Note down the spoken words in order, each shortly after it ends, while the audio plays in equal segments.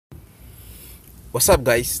What's up,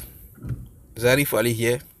 guys? Zarif Ali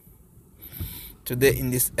here. Today,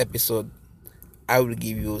 in this episode, I will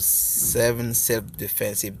give you 7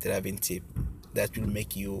 self-defensive driving tips that will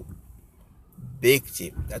make you big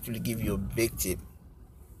tip. That will give you a big tip.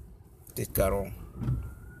 Take care on.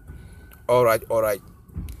 All right.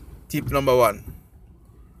 Tip number one: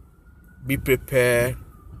 be prepared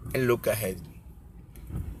and look ahead.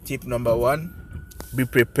 Tip number one: be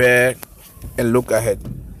prepared and look ahead.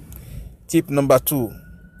 Tip number two: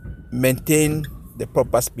 maintain the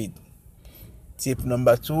proper speed. Tip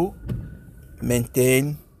number two: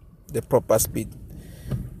 maintain the proper speed.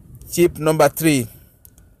 Tip number three: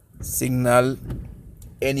 signal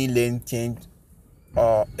any lane change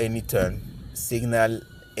or any turn. Signal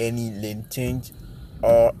any lane change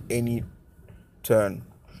or any turn.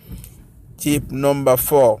 Tip number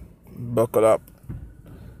four: buckle up.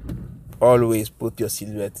 Always put your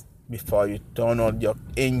seatbelt before you turn on your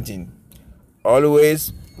engine.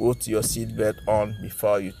 Always put your seatbelt on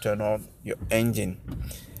before you turn on your engine.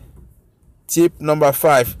 Tip number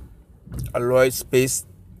five: allow space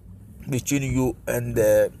between you and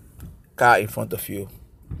the car in front of you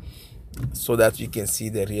so that you can see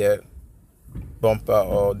the rear bumper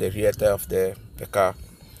or the rear tire of the car.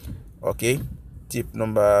 Okay. Tip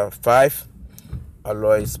number five: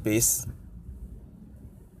 allow space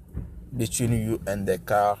between you and the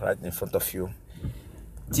car right in front of you.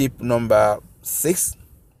 Tip number six: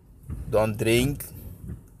 don't drink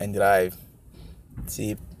and drive.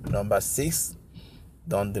 Tip number six: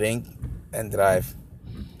 don't drink and drive.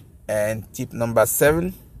 And tip number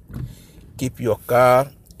seven: keep your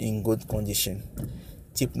car in good condition.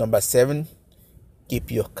 Tip number seven: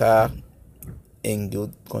 keep your car in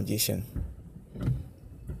good condition.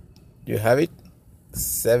 Do you have it?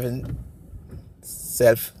 7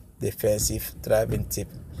 self-defensive driving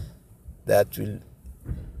tips that will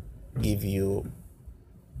give you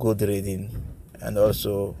good reading and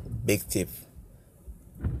also big tip.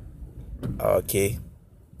 Okay,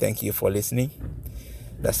 thank you for listening.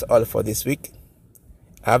 That's all for this week.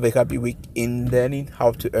 Have a happy week in learning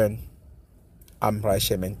how to earn. I'm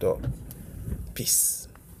Raisha Mentor. Peace.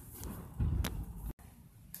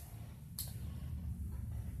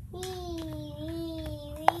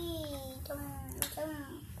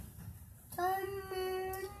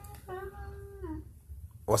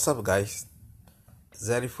 What's up, guys?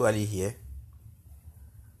 Zarifu Ali here.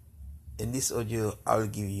 In this audio, I'll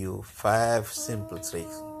give you 5 simple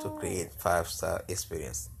tricks to create 5-star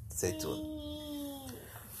experience. Stay tuned.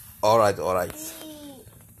 Alright.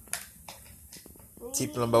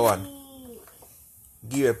 Tip number 1: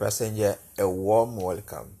 give a passenger a warm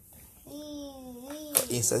welcome. For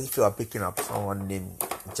instance, if you are picking up someone named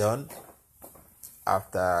John,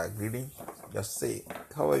 after greeting, just say,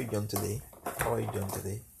 "How are you doing today? How are you doing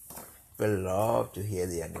today?" We love to hear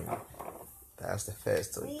their name. That's the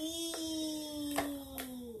first trick.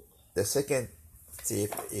 The second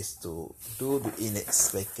tip is to do the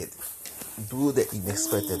unexpected. Do the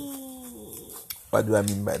unexpected. What do I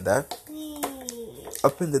mean by that?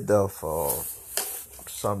 Open the door for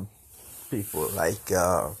some people, like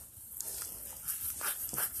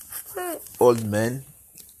old men,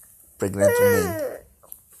 pregnant women.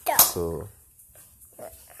 So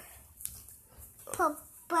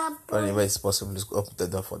whenever it's possible, just open the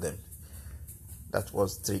door for them. That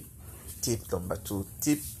was tip number 2.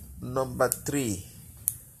 Tip number 3: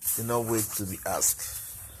 do not wait to be asked.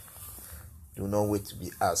 Do not wait to be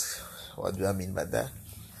asked. What do I mean by that?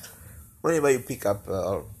 Whenever you pick up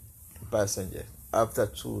a passenger, after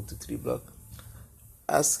 2 to 3 blocks,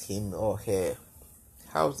 ask him or her,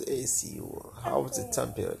 how's the AC? How's the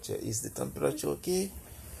temperature? Is the temperature okay?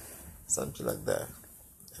 Something like that.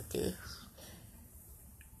 Okay.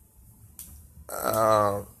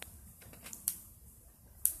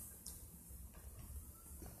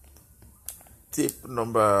 Tip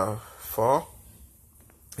number 4,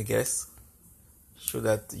 I guess, show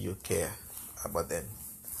that you care about them.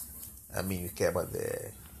 I mean, you care about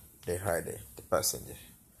the rider, the passenger.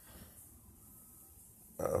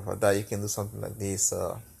 For that, you can do something like this.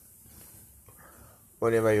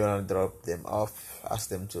 Whenever you want to drop them off, ask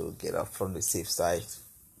them to get off from the safe side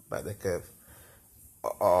by the curb,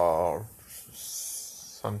 or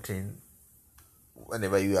something.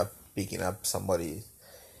 Whenever you are picking up somebody,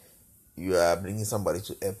 you are bringing somebody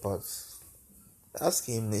to airport, ask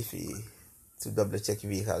him to double check if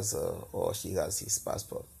he has or she has his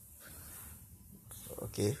passport.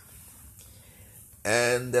 Okay.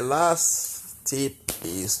 And the last tip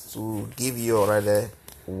is to give your rider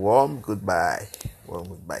warm goodbye.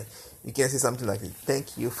 You can say something like,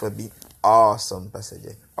 "Thank you for being awesome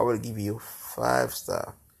passenger. I will give you 5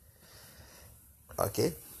 star."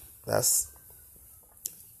 Okay, that's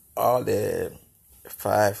all the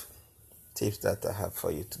 5 tips that I have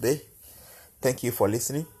for you today. Thank you for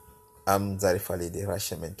listening. I'm Zarifali, the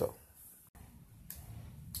Russian mentor.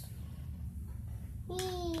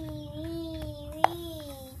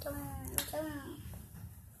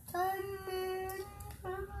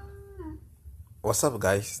 What's up,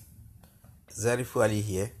 guys? Zarifali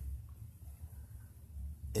here.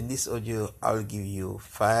 In this audio, I'll give you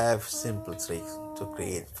 5 simple tricks to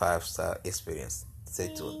create 5-star experience.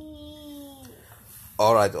 Stay tuned.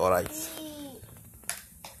 Alright.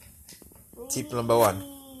 Tip number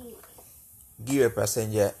 1. Give a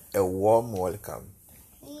passenger a warm welcome.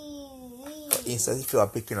 For instance, if you are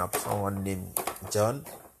picking up someone named John,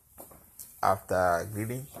 after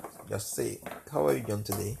greeting, just say, "How are you doing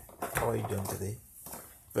today? How are you doing today?"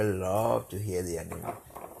 We love to hear their name.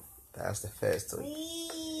 That's the first trick.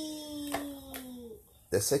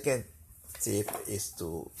 The second tip is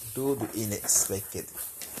to do the unexpected.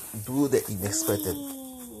 Do the unexpected.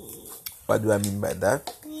 What do I mean by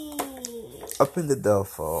that? Open the door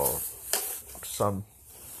for some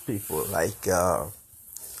people, like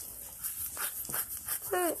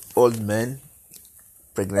old men,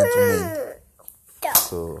 pregnant women.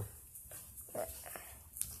 So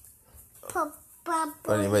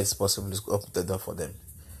whenever it's possible, just open the door for them.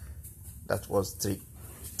 That was tip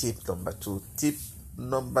number 2. Tip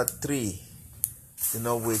number 3: do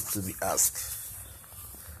not wait to be asked.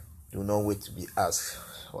 Do not wait to be asked.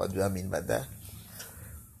 What do I mean by that?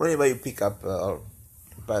 Whenever you pick up a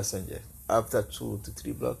passenger, after 2 to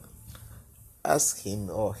 3 blocks, ask him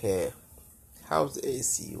or her, "How's the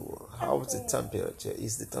AC? How's the temperature?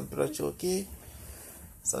 Is the temperature okay?"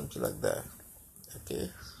 Something like that. Okay.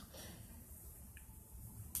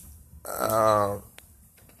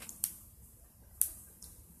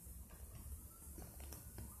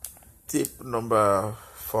 Tip number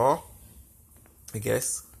 4, I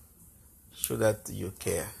guess, show that you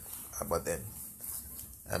care about them.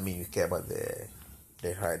 I mean, you care about the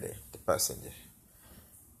rider, the passenger.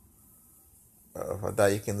 For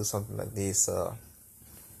that, you can do something like this.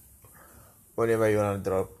 Whenever you want to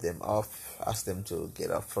drop them off, ask them to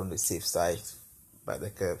get off from the safe side by the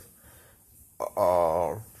curb,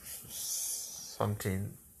 or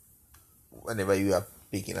something. Whenever you are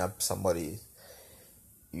picking up somebody,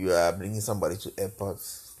 you are bringing somebody to airport,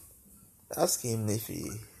 ask him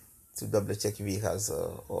to double check if he has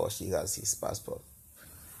or she has his passport.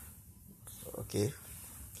 Okay.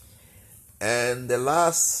 And the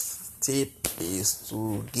last tip is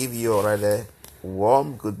to give your rider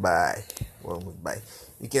warm goodbye.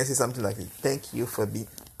 You can say something like, "Thank you for being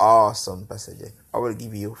awesome, passenger. I will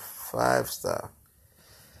give you 5-star."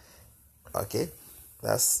 Okay,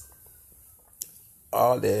 that's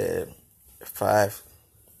all the 5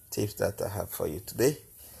 tips that I have for you today.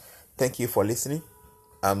 Thank you for listening.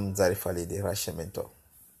 I'm Zarifali, the Russian mentor.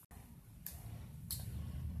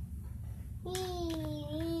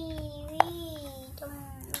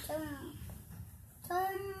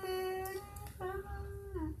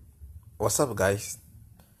 What's up, guys?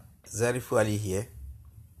 Zarifali here.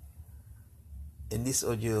 In this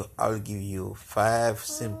audio, I'll give you 5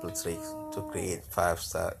 simple tricks to create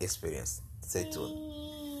 5-star experience. Stay tuned.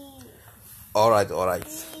 Alright.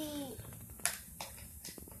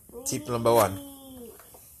 Tip number 1.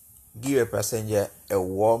 Give a passenger a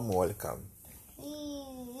warm welcome.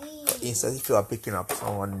 For instance, if you are picking up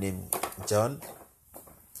someone named John,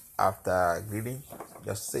 after greeting,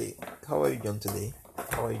 just say, "How are you doing today?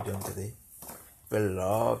 How are you doing today?" We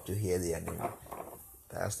love to hear their name.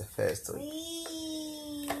 That's the first trick.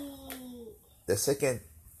 The second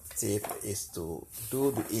tip is to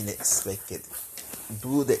do the unexpected.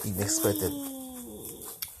 Do the unexpected.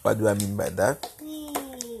 What do I mean by that?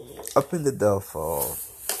 Open the door for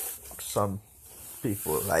some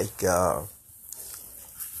people, like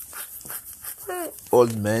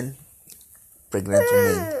old men, pregnant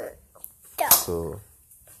women. So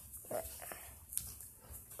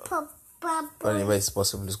whenever it's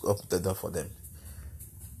possible, just open the door for them.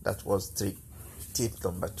 That was tip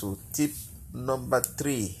number 2. Tip number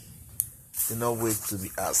 3: do not wait to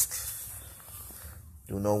be asked.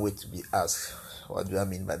 Do not wait to be asked. What do I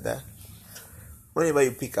mean by that? Whenever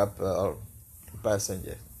you pick up a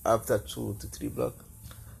passenger, after 2 to 3 blocks,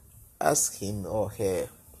 ask him or her,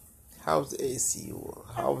 "How's the AC?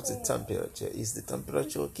 How's the temperature? Is the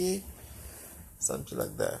temperature okay?" Something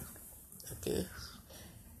like that. Okay.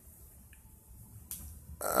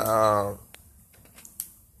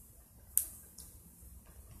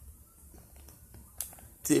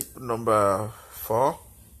 Tip number 4,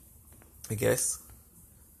 I guess,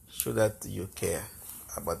 show that you care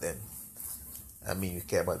about them. I mean, you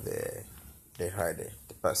care about the rider,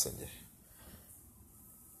 the passenger.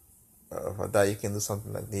 For that, you can do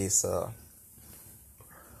something like this.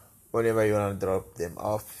 Whenever you want to drop them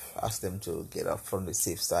off, ask them to get off from the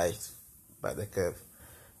safe side by the curb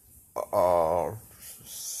or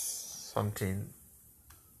something.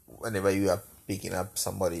 Whenever you are picking up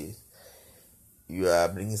somebody, you are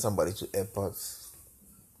bringing somebody to airport,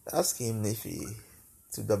 ask him if he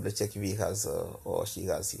to double check if he has or she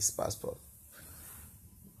has his passport.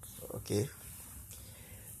 Okay.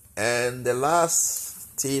 And the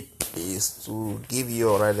last tip is to give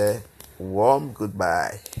your rider warm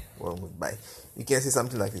goodbye. Warm goodbye. You can say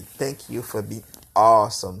something like, "Thank you for being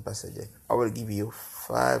awesome, passenger. I will give you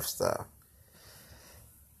 5 star."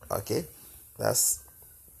 Okay, that's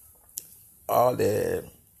all the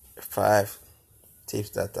 5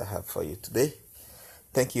 tips that I have for you today.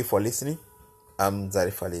 Thank you for listening. I'm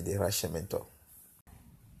Zarifali, the Russian mentor.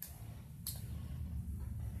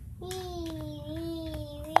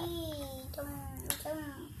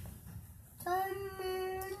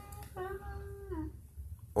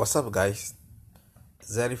 What's up, guys?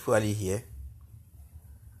 Zarifali here.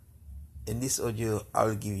 In this audio,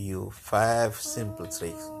 I'll give you 5 simple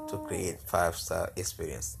tricks to create 5-star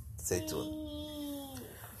experience. Stay tuned.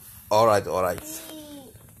 Alright.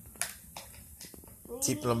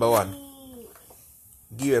 Tip number 1.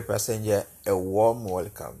 Give a passenger a warm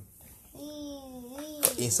welcome.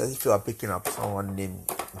 For instance, if you are picking up someone named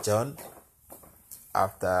John,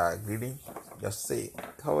 after greeting, just say,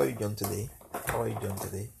 "How are you doing today? How are you doing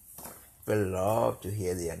today?" We love to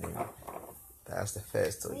hear their name. That's the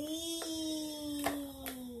first trick.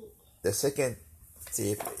 The second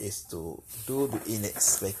tip is to do the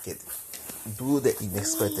unexpected. Do the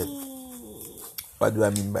unexpected. What do I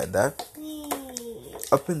mean by that?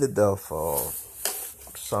 Open the door for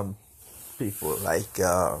some people, like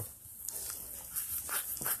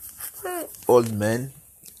old men,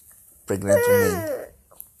 pregnant women.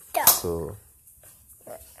 So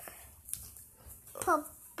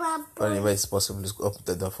whenever it's possible, just open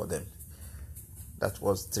the door for them. That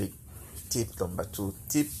was tip number 2.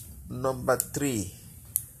 Tip number 3: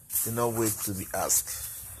 do not wait to be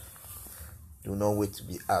asked. Do not wait to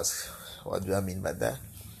be asked. What do I mean by that?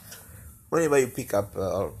 Whenever you pick up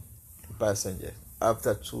a passenger,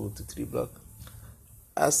 after 2 to 3 blocks,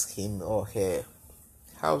 ask him or her,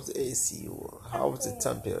 "How's the AC? How's the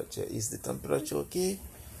temperature? Is the temperature okay?"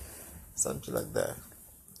 Something like that.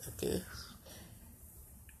 Okay.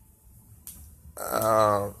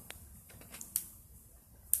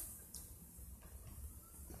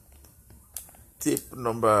 Tip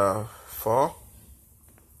number 4,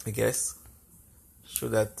 I guess, show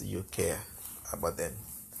that you care about them.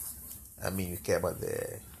 I mean, you care about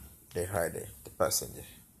the rider, the passenger.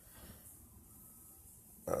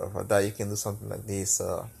 For that, you can do something like this.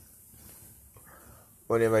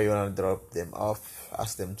 Whenever you want to drop them off,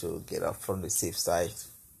 ask them to get off from the safe side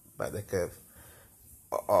by the curb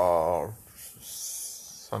or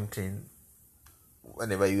something.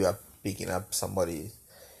 Whenever you are picking up somebody,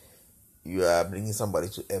 you are bringing somebody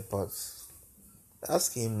to airport,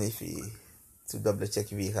 ask him if he to double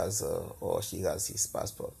check if he has or she has his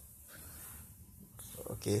passport.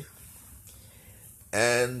 Okay.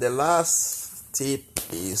 And the last tip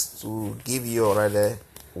is to give your rider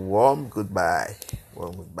warm goodbye.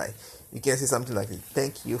 Warm goodbye. You can say something like,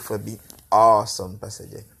 "Thank you for being awesome,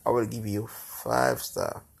 passenger. I will give you 5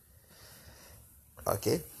 star."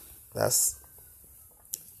 Okay, that's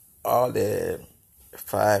all the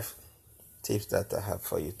 5 tips that I have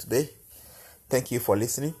for you today. Thank you for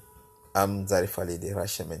listening. I'm Zarifali, the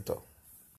Russian mentor.